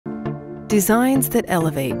Designs that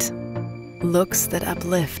elevate, looks that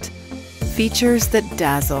uplift, features that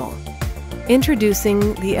dazzle.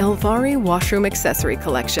 Introducing the Elvari Washroom Accessory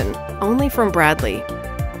Collection, only from Bradley,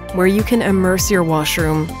 where you can immerse your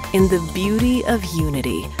washroom in the beauty of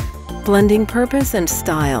unity. Blending purpose and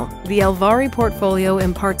style, the Elvari portfolio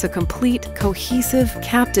imparts a complete, cohesive,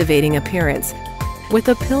 captivating appearance with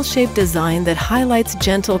a pill-shaped design that highlights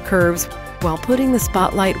gentle curves while putting the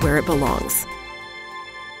spotlight where it belongs.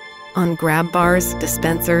 On grab bars,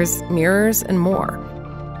 dispensers, mirrors, and more.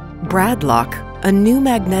 Bradlock, a new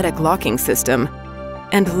magnetic locking system,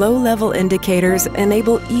 and low-level indicators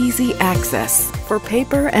enable easy access for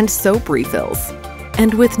paper and soap refills.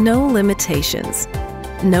 And with no limitations,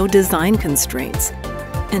 no design constraints,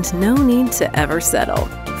 and no need to ever settle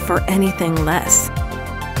for anything less.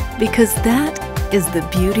 Because that is the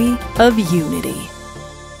beauty of unity.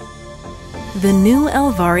 The new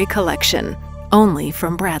Elvari collection, only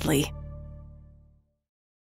from Bradley.